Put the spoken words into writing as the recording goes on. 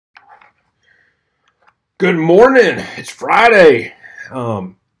Good morning. It's Friday.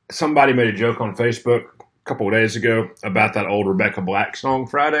 Somebody made a joke on Facebook a couple of days ago about that old Rebecca Black song,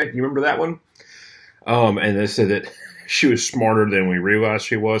 Friday. You remember that one? And they said that she was smarter than we realized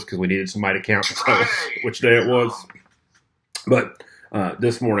she was because we needed somebody to count and tell us which day it was. But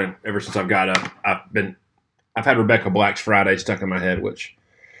this morning, ever since I've got up, I've had Rebecca Black's Friday stuck in my head, which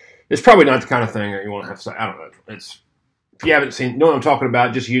is probably not the kind of thing that you want to have to say. I don't know. If you haven't know what I'm talking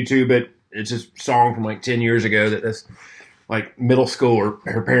about, just YouTube it. It's a song from like 10 years ago that this like middle schooler,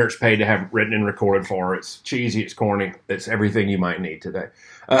 her parents paid to have written and recorded for her. It's cheesy, it's corny, it's everything you might need today.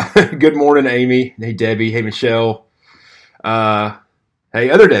 Good morning, Amy. Hey, Debbie. Hey, Michelle. Hey,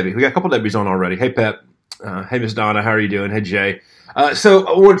 other Debbie. We got a couple Debbies on already. Hey, Pep. Hey, Miss Donna. How are you doing? Hey, Jay. So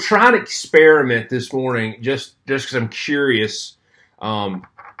I want to try and experiment this morning just because I'm curious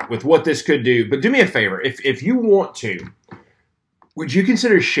with what this could do. But do me a favor. If you want to, would you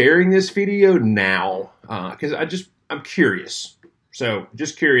consider sharing this video now? Because I'm curious. So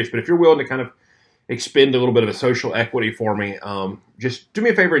just curious. But if you're willing to kind of expend a little bit of a social equity for me, just do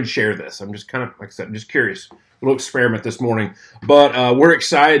me a favor and share this. I'm just kind of, like I said, I'm just curious. A little experiment this morning. But we're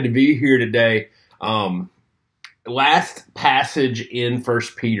excited to be here today. Last passage in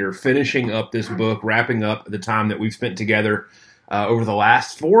First Peter, finishing up this book, wrapping up the time that we've spent together over the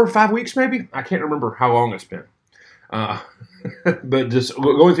last 4 or 5 weeks, maybe? I can't remember how long it's been. But just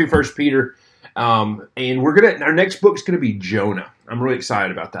going through First Peter, and our next book's gonna be Jonah. I'm really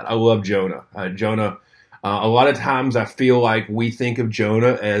excited about that. I love Jonah. A lot of times I feel like we think of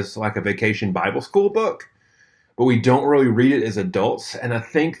Jonah as like a vacation Bible school book, but we don't really read it as adults. And I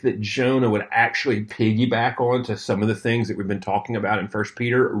think that Jonah would actually piggyback onto some of the things that we've been talking about in First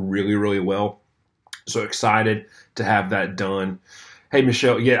Peter really, really well. So excited to have that done. Hey,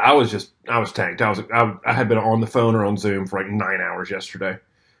 Michelle. Yeah, I was tanked. I had been on the phone or on Zoom for like 9 hours yesterday.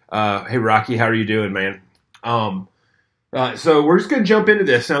 Hey, Rocky, how are you doing, man? So we're just gonna jump into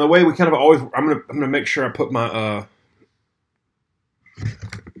this now. The way we kind of always, I'm gonna make sure I put my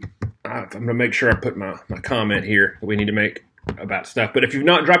my comment here that we need to make about stuff. But if you've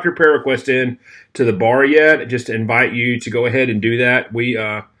not dropped your prayer request in to the bar yet, just invite you to go ahead and do that. We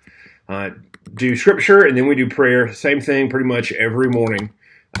do scripture and then we do prayer. Same thing pretty much every morning.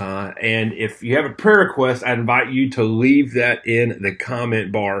 And if you have a prayer request, I invite you to leave that in the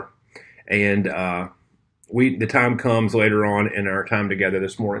comment bar. And the time comes later on in our time together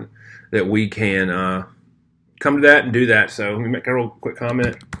this morning that we can come to that and do that. So let me make a real quick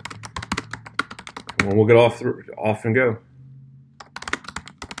comment. And we'll get off and go.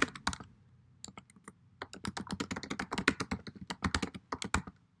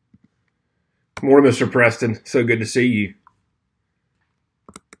 Good morning, Mr. Preston. So good to see you.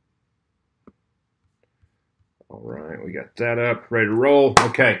 All right, we got that up, ready to roll.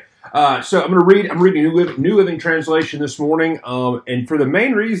 Okay, so I'm reading New Living Translation this morning, and for the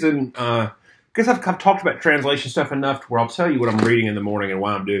main reason, because I've talked about translation stuff enough where I'll tell you what I'm reading in the morning and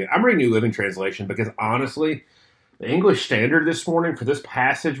why I'm doing it. I'm reading New Living Translation because honestly, the English Standard this morning for this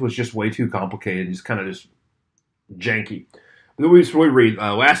passage was just way too complicated, just kind of just janky. We read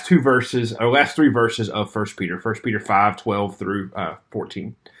last three verses of 1 Peter, 1 Peter 5:12 through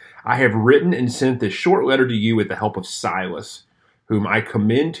 14. I have written and sent this short letter to you with the help of Silas, whom I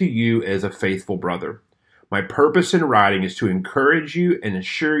commend to you as a faithful brother. My purpose in writing is to encourage you and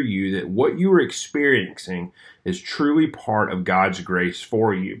assure you that what you are experiencing is truly part of God's grace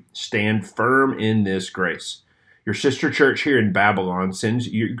for you. Stand firm in this grace. Your sister church here in Babylon sends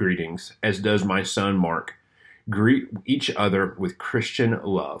you greetings, as does my son Mark. Greet each other with Christian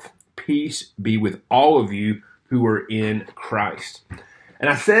love. Peace be with all of you who are in Christ. And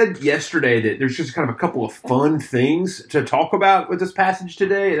I said yesterday that there's just kind of a couple of fun things to talk about with this passage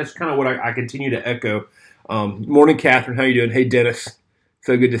today. And that's kind of what I continue to echo. Morning, Catherine. How you doing? Hey, Dennis.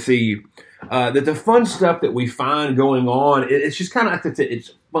 So good to see you. That the fun stuff that we find going on, it's just kind of,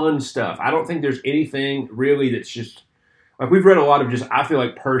 it's fun stuff. I don't think there's anything really that's just, like we've read a lot of just, I feel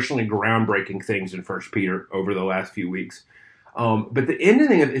like personally groundbreaking things in First Peter over the last few weeks. But the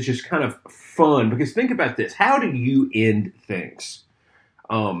ending of it is just kind of fun because think about this. How do you end things?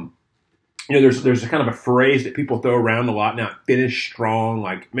 There's a kind of a phrase that people throw around a lot now, finish strong,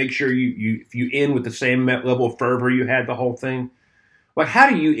 like make sure if you end with the same level of fervor you had the whole thing. Like, how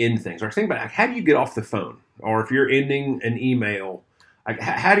do you end things? Or think about how do you get off the phone? Or if you're ending an email, like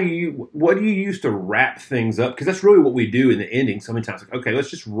what do you use to wrap things up? Because that's really what we do in the ending. So many times, like, okay, let's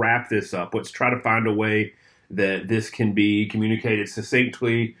just wrap this up. Let's try to find a way that this can be communicated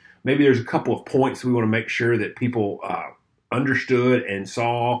succinctly. Maybe there's a couple of points we want to make sure that people understood and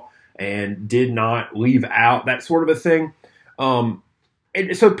saw and did not leave out, that sort of a thing.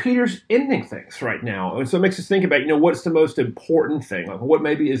 And so Peter's ending things right now. And so it makes us think about, what's the most important thing? Like what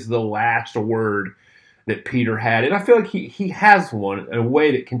maybe is the last word that Peter had? And I feel like he has one in a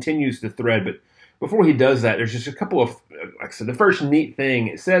way that continues the thread. But before he does that, there's just a couple of, like I said, the first neat thing,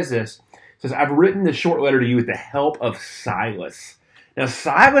 it says this. It says, I've written this short letter to you with the help of Silas. Now,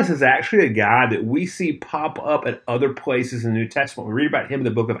 Silas is actually a guy that we see pop up at other places in the New Testament. We read about him in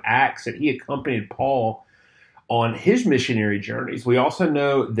the book of Acts, that he accompanied Paul on his missionary journeys. We also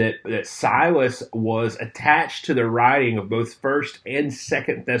know that Silas was attached to the writing of both 1st and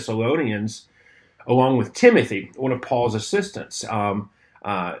 2nd Thessalonians, along with Timothy, one of Paul's assistants.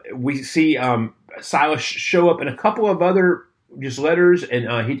 We see Silas show up in a couple of other just letters, and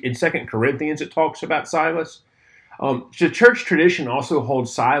in 2 Corinthians it talks about Silas. The church tradition also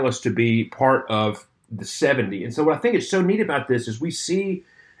holds Silas to be part of the 70. And so what I think is so neat about this is we see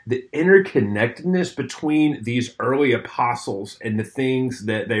the interconnectedness between these early apostles and the things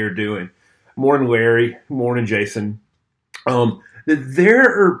that they are doing. Morning, Larry. Morning, Jason. That there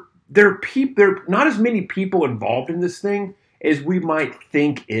are not as many people involved in this thing as we might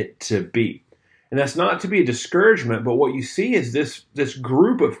think it to be. And that's not to be a discouragement, but what you see is this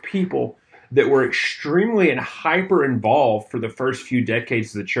group of people that were extremely and hyper involved for the first few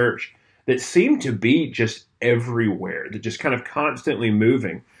decades of the church that seemed to be just everywhere, that just kind of constantly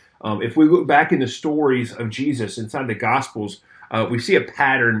moving. If we look back in the stories of Jesus inside the Gospels, we see a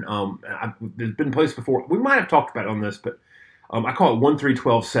pattern. There's been a place before. We might have talked about it on this, but I call it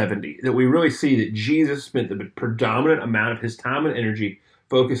 1-3-12-70, that we really see that Jesus spent the predominant amount of his time and energy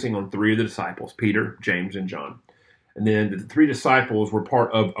focusing on 3 of the disciples, Peter, James, and John. And then the 3 disciples were part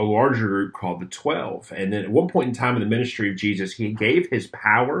of a larger group called the 12. And then at one point in time in the ministry of Jesus, he gave his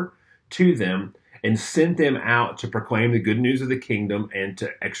power to them and sent them out to proclaim the good news of the kingdom and to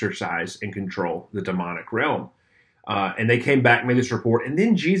exercise and control the demonic realm. And they came back and made this report. And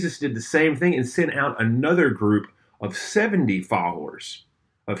then Jesus did the same thing and sent out another group of 70 followers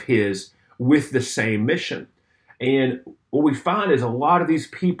of his with the same mission. And what we find is a lot of these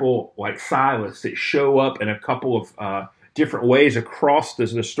people, like Silas, that show up in a couple of different ways across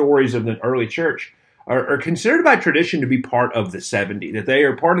the stories of the early church, are considered by tradition to be part of the 70, that they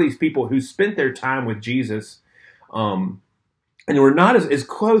are part of these people who spent their time with Jesus, and we're not as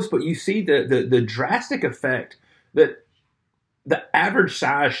close, but you see the drastic effect that the average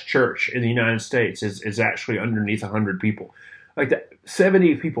size church in the United States is actually underneath 100 people. Like the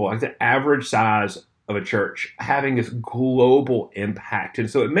 70 people, like the average size of a church, having this global impact. And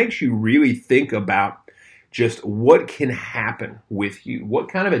so it makes you really think about just what can happen with you, what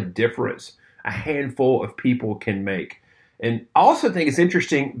kind of a difference a handful of people can make. And I also think it's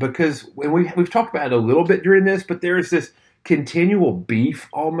interesting because when we've talked about it a little bit during this, but there is this continual beef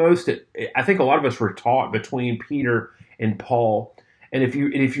almost. I think a lot of us were taught between Peter and Paul. And if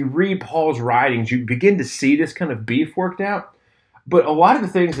you read Paul's writings, you begin to see this kind of beef worked out. But a lot of the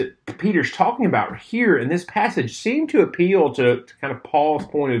things that Peter's talking about here in this passage seem to appeal to kind of Paul's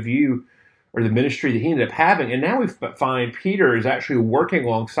point of view or the ministry that he ended up having. And now we find Peter is actually working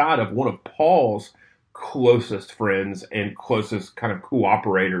alongside of one of Paul's closest friends and closest kind of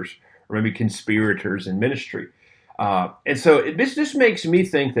cooperators or maybe conspirators in ministry. And so this just makes me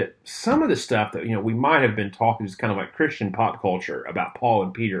think that some of the stuff that we might have been talking is kind of like Christian pop culture about Paul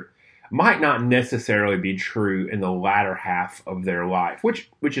and Peter might not necessarily be true in the latter half of their life, which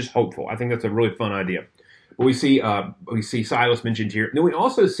is hopeful. I think that's a really fun idea. But we see Silas mentioned here. And then we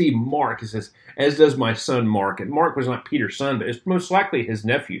also see Mark. It says, as does my son Mark. And Mark was not Peter's son, but it's most likely his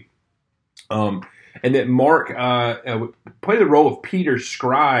nephew. And that Mark played the role of Peter's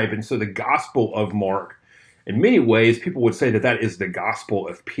scribe. And so the Gospel of Mark, in many ways, people would say that is the Gospel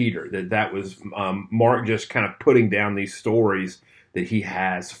of Peter, that was Mark just kind of putting down these stories that he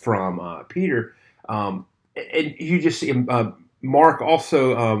has from Peter. And you just see Mark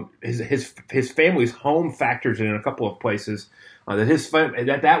also, his family's home factors in a couple of places.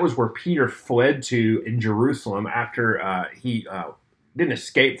 That was where Peter fled to in Jerusalem after he didn't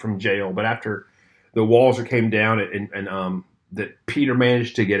escape from jail, but after the walls came down and that Peter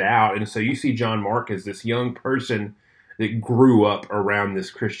managed to get out. And so you see John Mark as this young person that grew up around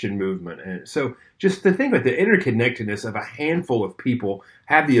this Christian movement. And so just to think about the interconnectedness of a handful of people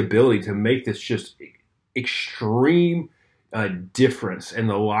have the ability to make this just extreme difference in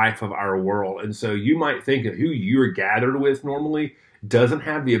the life of our world. And so you might think that who you're gathered with normally doesn't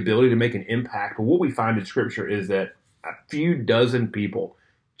have the ability to make an impact. But what we find in Scripture is that a few dozen people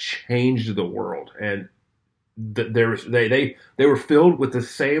changed the world. And they were filled with the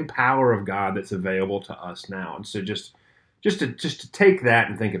same power of God that's available to us now. And so just to take that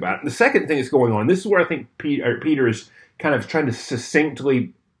and think about it. And the second thing that's going on, this is where I think Peter is kind of trying to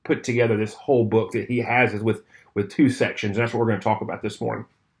succinctly put together this whole book that he has is with two sections. And that's what we're going to talk about this morning.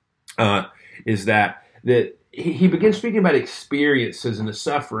 Is that he begins speaking about experiences and the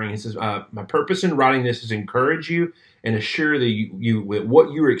suffering. He says, my purpose in writing this is to encourage you and assure that you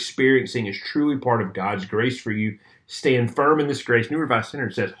what you're experiencing is truly part of God's grace for you. Stand firm in this grace. New Revised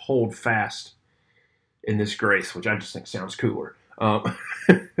Standard says, hold fast in this grace, which I just think sounds cooler.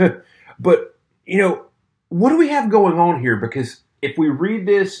 But, what do we have going on here? Because if we read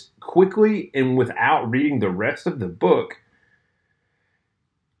this quickly and without reading the rest of the book,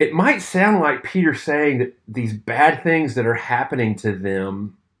 it might sound like Peter saying that these bad things that are happening to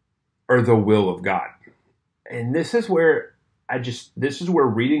them are the will of God. And this is where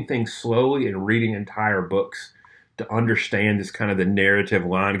reading things slowly and reading entire books to understand this kind of the narrative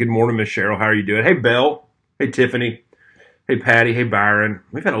line. Good morning, Miss Cheryl. How are you doing? Hey, Belle. Hey, Tiffany. Hey, Patty. Hey, Byron.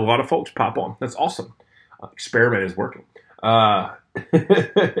 We've had a lot of folks pop on. That's awesome. Experiment is working. But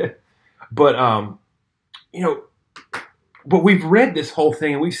we've read this whole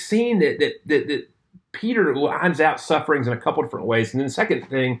thing and we've seen that Peter lines out sufferings in a couple different ways. And then the second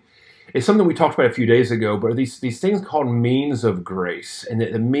thing is something we talked about a few days ago, but these things called means of grace. And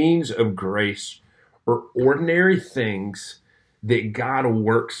that the means of grace are ordinary things that God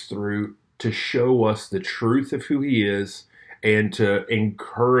works through to show us the truth of who he is and to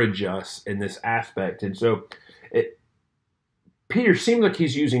encourage us in this aspect. And so Peter seems like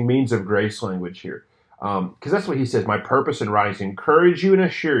he's using means of grace language here. Because that's what he says, my purpose in writing is to encourage you and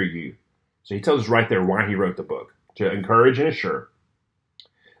assure you. So he tells us right there why he wrote the book, to encourage and assure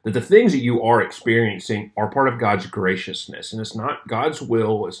that the things that you are experiencing are part of God's graciousness. And it's not God's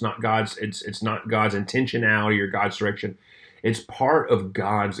will, it's not God's intentionality or God's direction. It's part of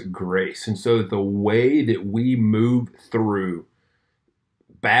God's grace. And so the way that we move through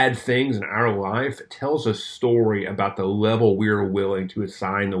bad things in our life tells a story about the level we are willing to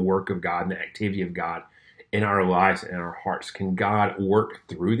assign the work of God and the activity of God in our lives and in our hearts. Can God work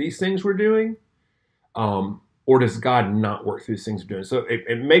through these things we're doing? Or does God not work through these things we're doing? So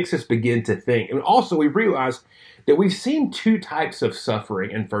it makes us begin to think. And also we realize that we've seen two types of suffering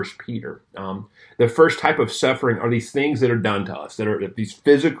in 1 Peter. The first type of suffering are these things that are done to us, that are these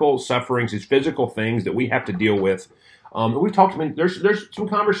physical sufferings, these physical things that we have to deal with. We've talked about, there's some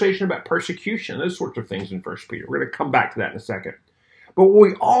conversation about persecution, those sorts of things in 1 Peter. We're going to come back to that in a second. But what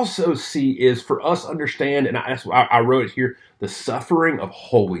we also see is for us to understand, and I wrote it here, the suffering of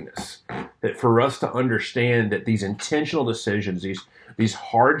holiness. That for us to understand that these intentional decisions, these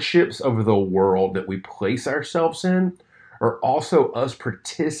hardships of the world that we place ourselves in, are also us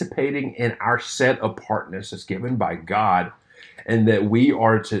participating in our set apartness that's given by God. And that we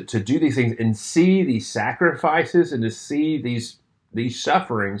are to do these things and see these sacrifices and to see these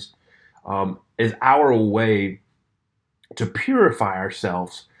sufferings as our way to purify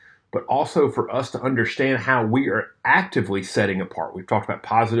ourselves, but also for us to understand how we are actively setting apart. We've talked about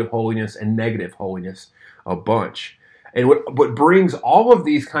positive holiness and negative holiness a bunch. And what brings all of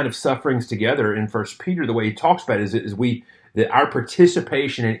these kind of sufferings together in 1 Peter, the way he talks about it, is that our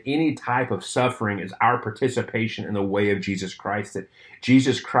participation in any type of suffering is our participation in the way of Jesus Christ. That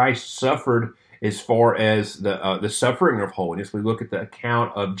Jesus Christ suffered as far as the suffering of holiness. We look at the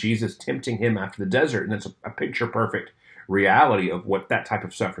account of Jesus tempting him after the desert, and that's a picture-perfect reality of what that type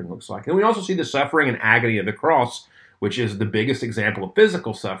of suffering looks like. And we also see the suffering and agony of the cross, which is the biggest example of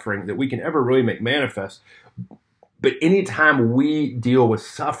physical suffering that we can ever really make manifest. But anytime we deal with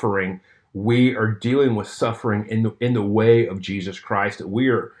suffering, we are dealing with suffering in the way of Jesus Christ. That we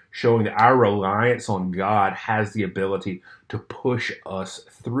are showing that our reliance on God has the ability to push us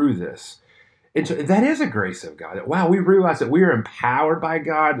through this. And so that is a grace of God. That, wow, we realize that we are empowered by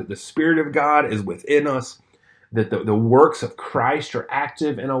God, that the Spirit of God is within us, that the works of Christ are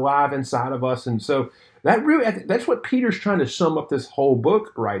active and alive inside of us. And so that's what Peter's trying to sum up this whole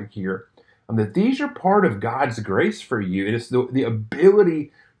book right here. That these are part of God's grace for you. It is the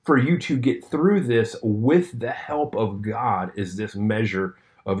ability for you to get through this with the help of God is this measure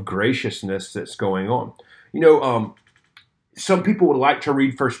of graciousness that's going on. Some people would like to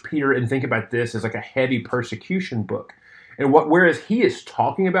read 1 Peter and think about this as like a heavy persecution book. And whereas he is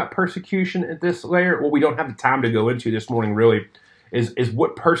talking about persecution at this layer, what we don't have the time to go into this morning really is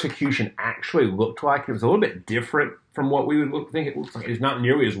what persecution actually looked like. It was a little bit different from what we would think it looks like. It's not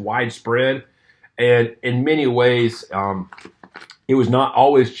nearly as widespread. And in many ways, it was not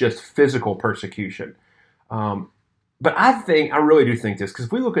always just physical persecution. But I really do think this, because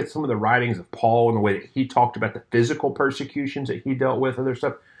if we look at some of the writings of Paul and the way that he talked about the physical persecutions that he dealt with, other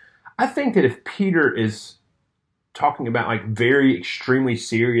stuff, I think that if Peter is talking about like very extremely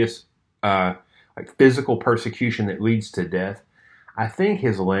serious like like physical persecution that leads to death, I think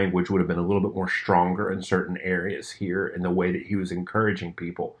his language would have been a little bit more stronger in certain areas here in the way that he was encouraging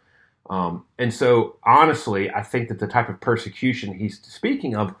people. And so, honestly, I think that the type of persecution he's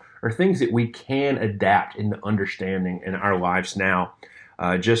speaking of are things that we can adapt into understanding in our lives now,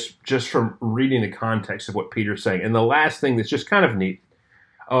 just from reading the context of what Peter's saying. And the last thing that's just kind of neat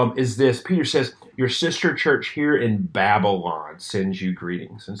is this. Peter says, your sister church here in Babylon sends you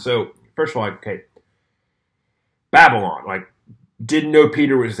greetings. And so, first of all, okay, Babylon, like, didn't know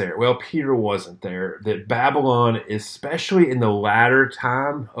Peter was there. Well, Peter wasn't there. That Babylon, especially in the latter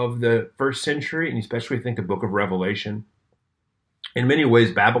time of the first century, and especially think the book of Revelation, in many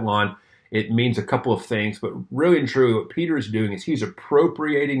ways, Babylon, it means a couple of things, but really and truly what Peter is doing is he's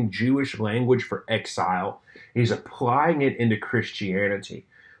appropriating Jewish language for exile. He's applying it into Christianity.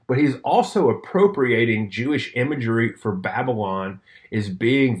 But he's also appropriating Jewish imagery for Babylon as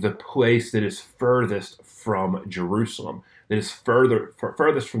being the place that is furthest from Jerusalem, that is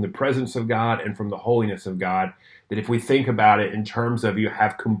furthest from the presence of God and from the holiness of God. That if we think about it in terms of you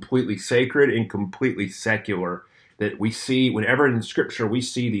have completely sacred and completely secular, that we see whenever in Scripture we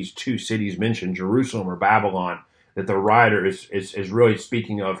see these two cities mentioned, Jerusalem or Babylon, that the writer is really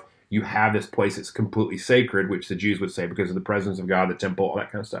speaking of you have this place that's completely sacred, which the Jews would say because of the presence of God, the temple, all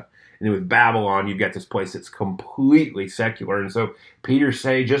that kind of stuff. And then with Babylon, you've got this place that's completely secular. And so Peter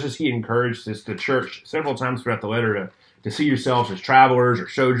say, just as he encouraged the church several times throughout the letter to see yourselves as travelers or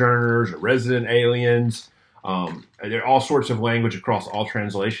sojourners or resident aliens. There are all sorts of language across all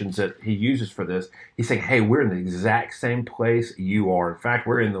translations that he uses for this. He's saying, hey, we're in the exact same place you are. In fact,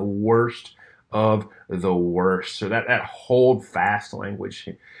 we're in the worst of the worst. So that hold fast language.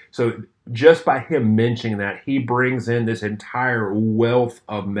 So just by him mentioning that, he brings in this entire wealth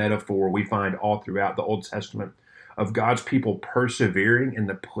of metaphor we find all throughout the Old Testament of God's people persevering in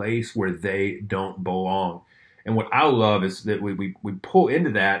the place where they don't belong. And what I love is that we pull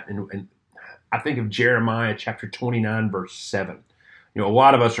into that, and I think of Jeremiah chapter 29, verse 7. You know, a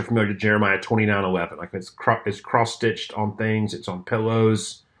lot of us are familiar with Jeremiah 29:11. Like it's cross-stitched on things. It's on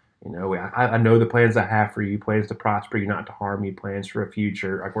pillows. You know, I know the plans I have for you, plans to prosper you, not to harm you, plans for a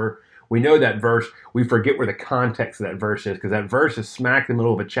future. Like we know that verse. We forget where the context of that verse is because that verse is smack in the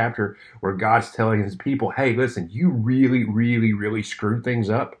middle of a chapter where God's telling his people, hey, listen, you really, really, really screwed things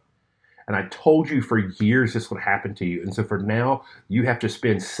up. And I told you for years this would happen to you. And so for now, you have to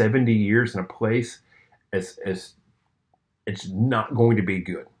spend 70 years in a place as it's not going to be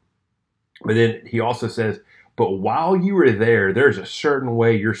good. But then he also says, but while you were there, there's a certain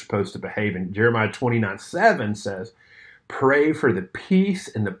way you're supposed to behave. And Jeremiah 29:7 says, pray for the peace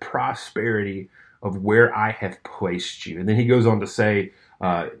and the prosperity of where I have placed you. And then he goes on to say,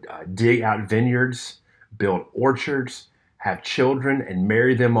 dig out vineyards, build orchards, have children and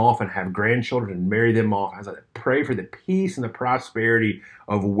marry them off, and have grandchildren and marry them off. I was like, pray for the peace and the prosperity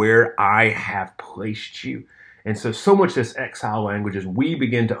of where I have placed you. And so much of this exile language is we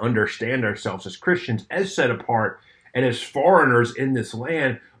begin to understand ourselves as Christians, as set apart, and as foreigners in this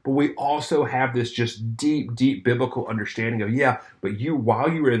land. But we also have this just deep, deep biblical understanding of, yeah, but you,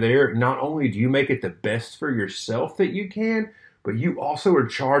 while you were there, not only do you make it the best for yourself that you can, but you also are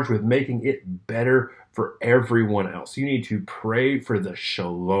charged with making it better for everyone else. You need to pray for the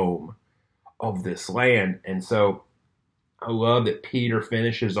shalom of this land. And so I love that Peter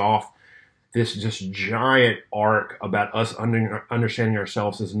finishes off this just giant arc about us understanding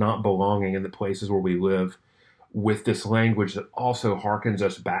ourselves as not belonging in the places where we live with this language that also harkens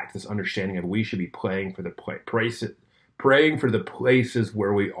us back to this understanding of we should be praying for the places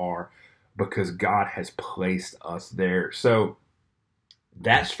where we are because God has placed us there. So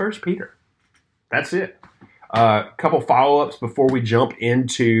that's First Peter. That's it. A couple follow-ups before we jump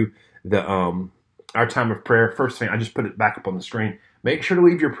into the our time of prayer. First thing, I just put it back up on the screen. Make sure to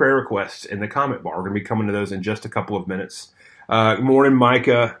leave your prayer requests in the comment bar. We're going to be coming to those in just a couple of minutes. Good morning,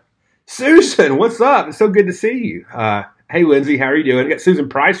 Micah. Susan, what's up? It's so good to see you. Hey, Lindsay, how are you doing? I got Susan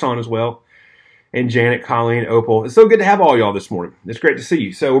Price on as well. And Janet, Colleen, Opal. It's so good to have all y'all this morning. It's great to see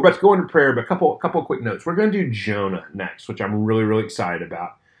you. So we're about to go into prayer, but a couple of quick notes. We're going to do Jonah next, which I'm really, really excited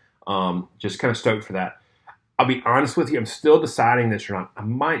about. Just kind of stoked for that. I'll be honest with you, I'm still deciding this or not. I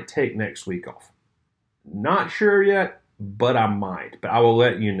might take next week off. Not sure yet, but I might. But I will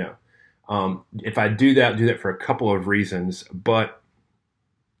let you know. If I do that for a couple of reasons. But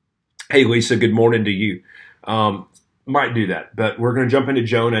hey, Lisa, good morning to you. Might do that. But we're going to jump into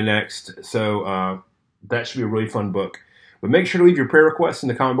Jonah next. So that should be a really fun book. But make sure to leave your prayer requests in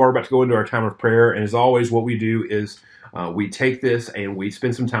the comment bar. We're about to go into our time of prayer. And as always, what we do is we take this and we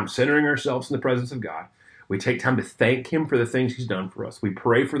spend some time centering ourselves in the presence of God. We take time to thank him for the things he's done for us. We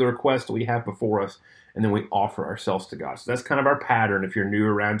pray for the requests that we have before us, and then we offer ourselves to God. So that's kind of our pattern if you're new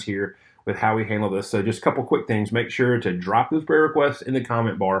around here with how we handle this. So just a couple quick things. Make sure to drop those prayer requests in the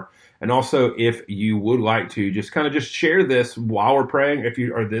comment bar. And also, if you would like to just share this while we're praying, if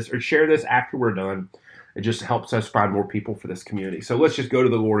you are this, or share this after we're done, it just helps us find more people for this community. So let's just go to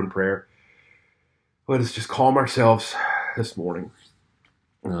the Lord in prayer. Let us just calm ourselves this morning.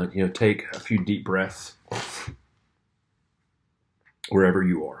 Take a few deep breaths wherever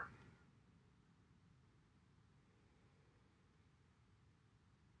you are.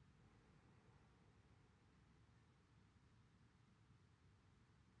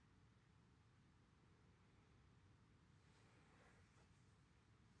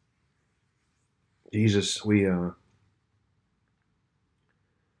 Jesus, we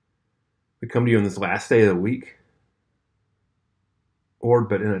come to you on this last day of the week, Lord,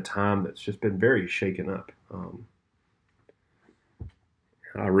 but in a time that's just been very shaken up.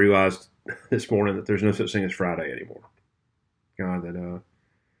 I realized this morning that there's no such thing as Friday anymore. God, that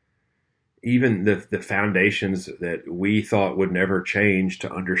even the foundations that we thought would never change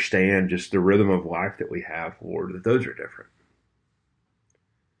to understand just the rhythm of life that we have, Lord, that those are different.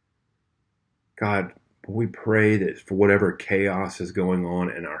 God, we pray that for whatever chaos is going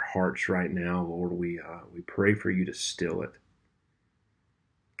on in our hearts right now, Lord, we pray for you to still it.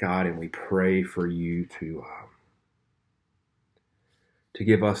 God, and we pray for you to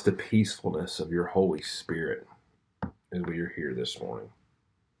give us the peacefulness of your Holy Spirit as we are here this morning.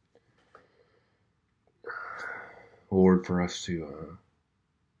 Lord, for us to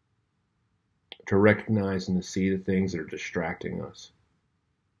recognize and to see the things that are distracting us.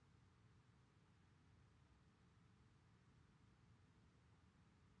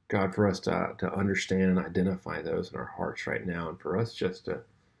 God, for us to understand and identify those in our hearts right now, and for us just to,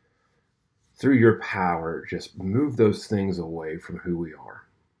 through your power, just move those things away from who we are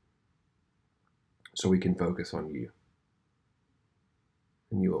so we can focus on you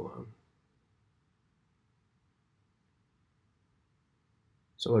and you alone.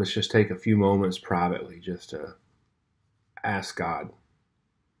 So let us just take a few moments privately just to ask God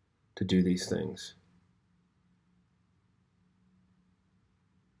to do these things.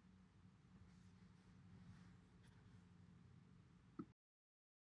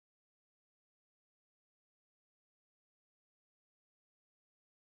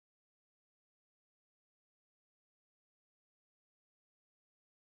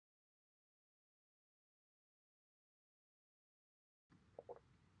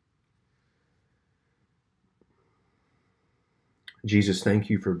 Jesus, thank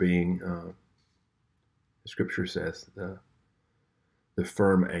you for being, the scripture says, the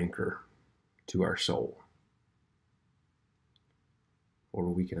firm anchor to our soul,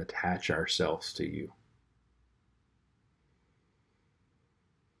 or we can attach ourselves to you.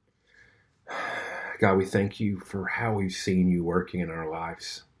 God, we thank you for how we've seen you working in our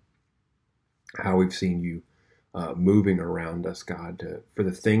lives, how we've seen you moving around us, God, for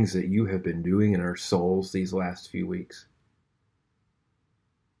the things that you have been doing in our souls these last few weeks.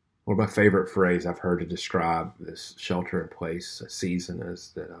 One of my favorite phrases I've heard to describe this shelter-in-place season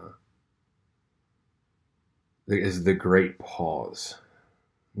is that is the great pause.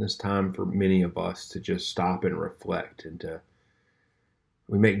 And it's time for many of us to just stop and reflect, and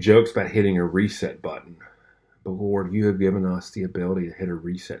we make jokes about hitting a reset button, but Lord, you have given us the ability to hit a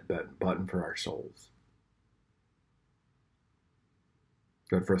reset button for our souls.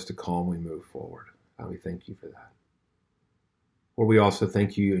 God, for us to calmly move forward. God, we thank you for that. Lord, we also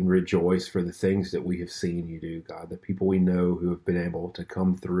thank you and rejoice for the things that we have seen you do, God, the people we know who have been able to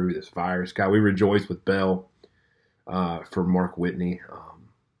come through this virus. God, we rejoice with Bell for Mark Whitney.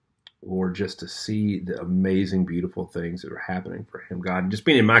 Lord, just to see the amazing, beautiful things that are happening for him, God, and just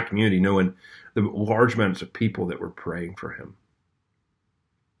being in my community, knowing the large amounts of people that were praying for him,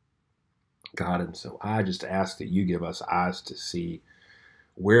 God. And so I just ask that you give us eyes to see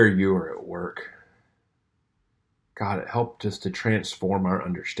where you are at work. God, it helped us to transform our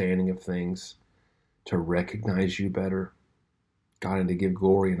understanding of things, to recognize you better, God, and to give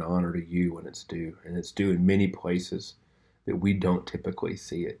glory and honor to you when it's due. And it's due in many places that we don't typically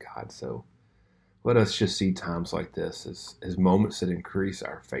see it, God. So let us just see times like this as moments that increase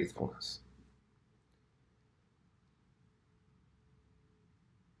our faithfulness.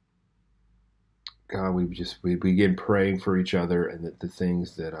 God, we begin praying for each other, and that the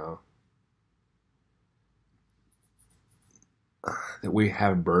things that that we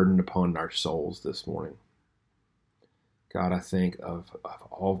have burdened upon our souls this morning. God, I think of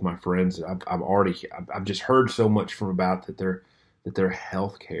all of my friends that I've just heard so much from about, that they're that their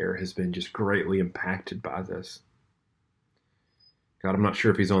health care has been just greatly impacted by this. God, I'm not sure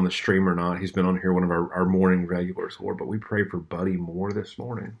if he's on the stream or not. He's been on here, one of our morning regulars, Lord, but we pray for Buddy Moore this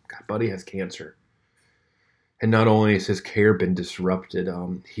morning. God, Buddy has cancer. And not only has his care been disrupted,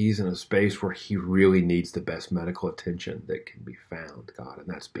 he's in a space where he really needs the best medical attention that can be found, God, and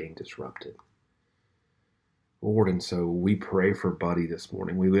that's being disrupted. Lord, and so we pray for Buddy this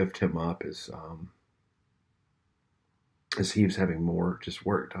morning. We lift him up as he's having more just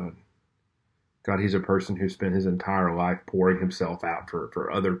work done. God, he's a person who spent his entire life pouring himself out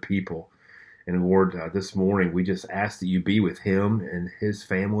for other people. And Lord, this morning we just ask that you be with him and his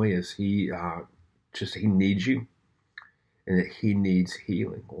family as he needs you and that he needs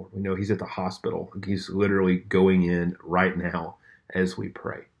healing. Lord, we know he's at the hospital. He's literally going in right now as we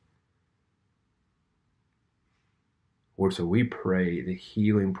pray. Lord, so we pray the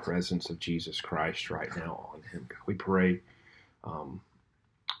healing presence of Jesus Christ right now on him. God, we pray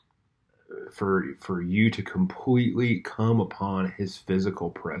for you to completely come upon his physical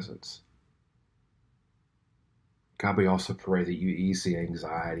presence. God, we also pray that you ease the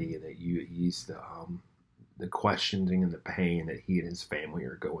anxiety and that you ease the questioning and the pain that he and his family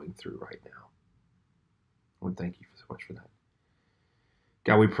are going through right now. Lord, thank you so much for that.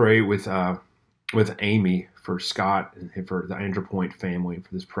 God, we pray with Amy for Scott and for the Andrew Point family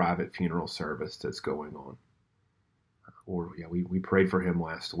for this private funeral service that's going on. Lord, yeah, we prayed for him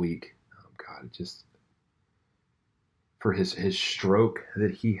last week. God, just for his stroke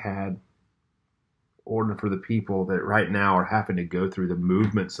that he had, or for the people that right now are having to go through the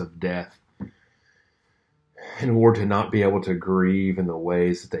movements of death in order to not be able to grieve in the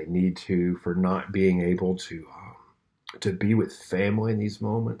ways that they need to, for not being able to be with family in these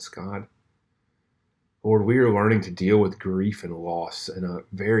moments, God. Lord, we are learning to deal with grief and loss in a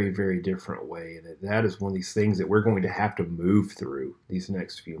very, very different way. And that is one of these things that we're going to have to move through these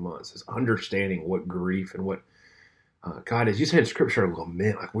next few months, is understanding what grief and what, God, as you said in Scripture,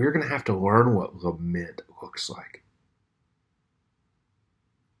 lament, like we're going to have to learn what lament looks like.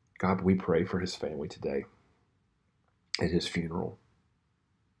 God, we pray for his family today at his funeral.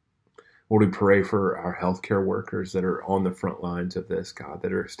 Lord, we pray for our healthcare workers that are on the front lines of this, God,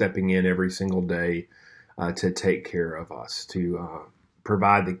 that are stepping in every single day to take care of us, to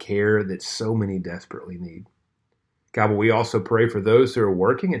provide the care that so many desperately need. God, but we also pray for those who are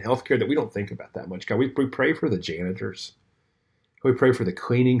working in healthcare that we don't think about that much. God, we pray for the janitors. We pray for the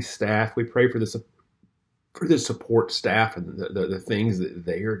cleaning staff. We pray for the support staff and the things that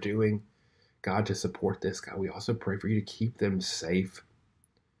they are doing, God, to support this. God, we also pray for you to keep them safe.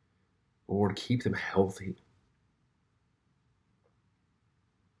 Lord, keep them healthy.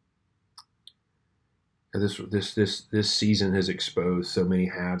 This season has exposed so many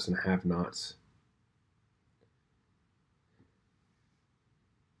haves and have-nots.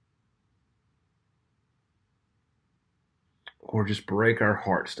 Or just break our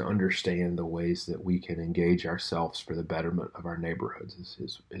hearts to understand the ways that we can engage ourselves for the betterment of our neighborhoods.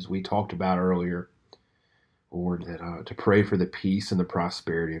 As we talked about earlier, Lord, that to pray for the peace and the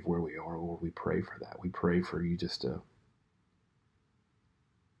prosperity of where we are, Lord, we pray for that. We pray for you just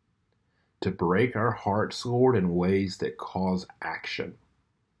to break our hearts, Lord, in ways that cause action.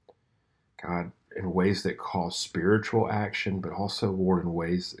 God, in ways that cause spiritual action, but also, Lord, in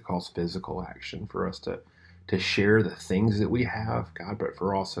ways that cause physical action for us to share the things that we have, God, but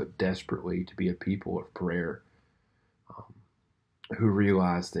for also desperately to be a people of prayer who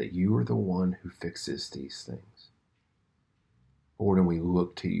realize that you are the one who fixes these things. Lord, and we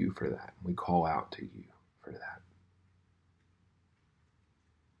look to you for that. We call out to you for that.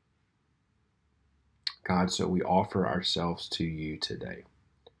 God, so we offer ourselves to you today.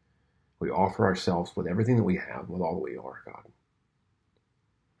 We offer ourselves with everything that we have, with all that we are, God.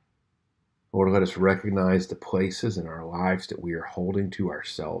 Lord, let us recognize the places in our lives that we are holding to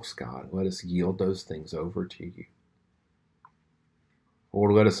ourselves, God. Let us yield those things over to you.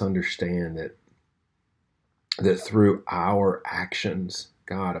 Lord, let us understand that through our actions,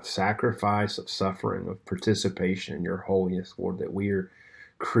 God, of sacrifice, of suffering, of participation in your holiness, Lord, that we are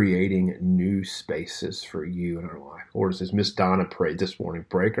creating new spaces for you in our life. Lord, as Miss Donna prayed this morning,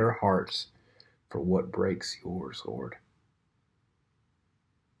 break our hearts for what breaks yours, Lord.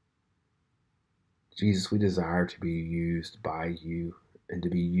 Jesus, we desire to be used by you and to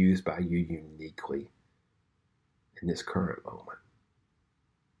be used by you uniquely in this current moment.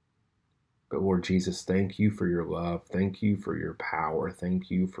 But Lord Jesus, thank you for your love. Thank you for your power. Thank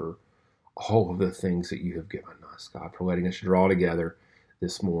you for all of the things that you have given us, God, for letting us draw together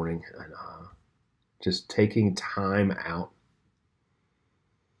this morning and just taking time out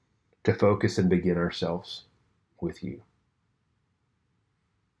to focus and begin ourselves with you.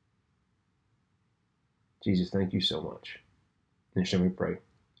 Jesus, thank you so much. And shall we pray?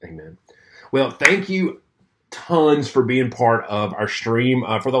 Amen. Well, thank you tons for being part of our stream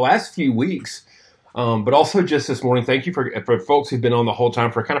for the last few weeks. But also just this morning, thank you for folks who've been on the whole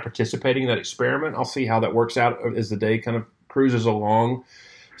time for kind of participating in that experiment. I'll see how that works out as the day kind of cruises along.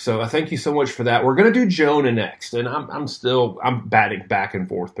 So I thank you so much for that. We're going to do Jonah next, and I'm batting back and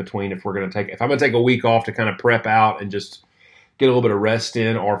forth between if I'm going to take a week off to kind of prep out and just get a little bit of rest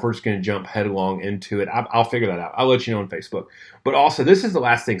in, or if we're just going to jump headlong into it. I'll figure that out. I'll let you know on Facebook. But also, this is the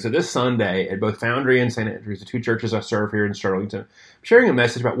last thing. So this Sunday at both Foundry and St. Andrews, the two churches I serve here in Sterlington, I'm sharing a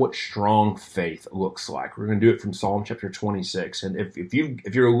message about what strong faith looks like. We're going to do it from Psalm chapter 26. And if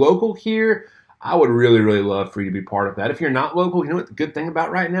you're local here, I would really, really love for you to be part of that. If you're not local, you know what the good thing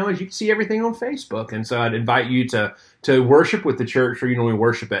about right now is you can see everything on Facebook. And so I'd invite you to worship with the church where you normally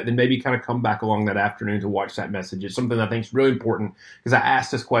worship at, then maybe kind of come back along that afternoon to watch that message. It's something I think is really important because I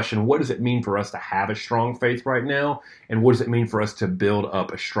asked this question, what does it mean for us to have a strong faith right now? And what does it mean for us to build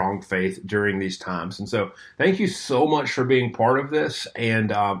up a strong faith during these times? And so thank you so much for being part of this.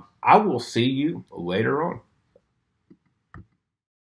 And I will see you later on.